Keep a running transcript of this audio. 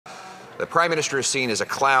The Prime Minister is seen as a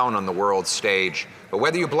clown on the world stage. But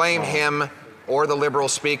whether you blame him or the Liberal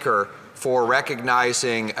Speaker for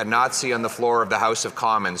recognizing a Nazi on the floor of the House of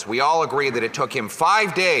Commons, we all agree that it took him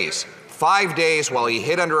 5 days while he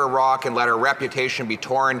hid under a rock and let our reputation be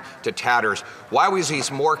torn to tatters. Why was he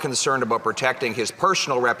more concerned about protecting his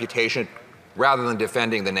personal reputation rather than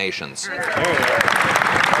defending the nation's?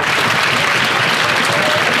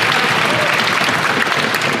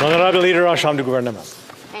 Honourable Leader en Chambre du Gouvernement.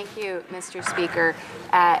 Thank you, Mr. Speaker.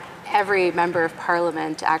 Every member of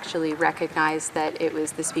Parliament actually recognized that it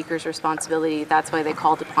was the Speaker's responsibility. That's why they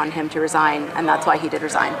called upon him to resign, and that's why he did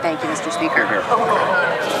resign. Thank you, Mr. Speaker.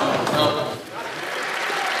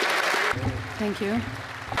 Thank you.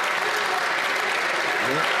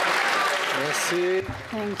 Merci.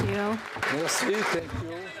 Thank you. Merci. Thank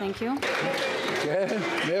you. Thank you.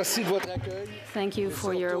 Merci de votre accueil. Thank you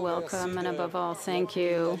for your welcome, and above all, thank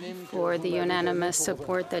you for the unanimous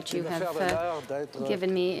support that you have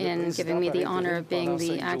given me in giving me the honor of being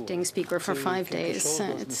the acting Speaker for 5 days.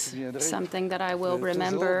 It's something that I will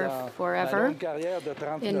remember forever.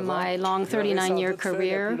 In my long 39-year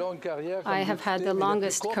career, I have had the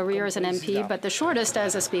longest career as an MP, but the shortest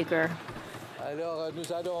as a Speaker.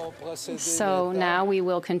 So now we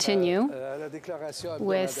will continue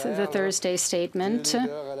with the Thursday statement.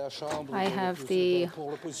 I have the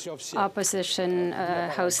opposition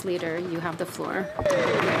House Leader. You have the floor.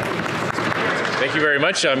 Thank you very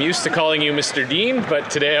much. I'm used to calling you Mr. Dean, but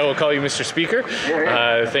today I will call you Mr. Speaker.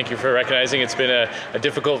 Thank you for recognizing it's been a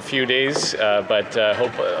difficult few days, but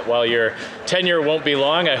hope while your tenure won't be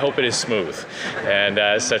long, I hope it is smooth. And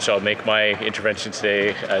as such, I'll make my intervention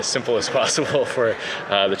today as simple as possible for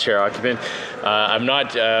the chair occupant.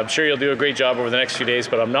 I'm sure you'll do a great job over the next few days,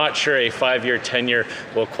 but I'm not sure a 5-year tenure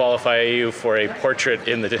will qualify you for a portrait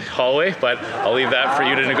in the hallway, but I'll leave that for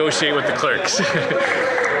you to negotiate with the clerks.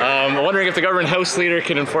 I'm wondering if the government House Leader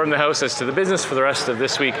can inform the House as to the business for the rest of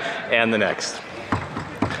this week and the next.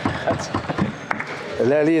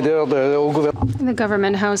 The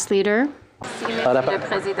government House Leader.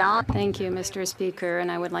 Thank you, Mr. Speaker, and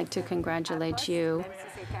I would like to congratulate you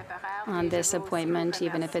on this appointment,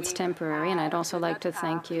 even if it's temporary. And I'd also like to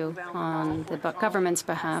thank you on the government's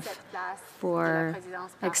behalf for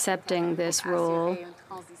accepting this role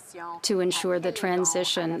to ensure the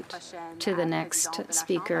transition to the next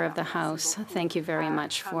Speaker of the House. Thank you very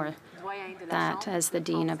much for that. As the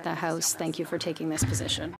Dean of the House, thank you for taking this position.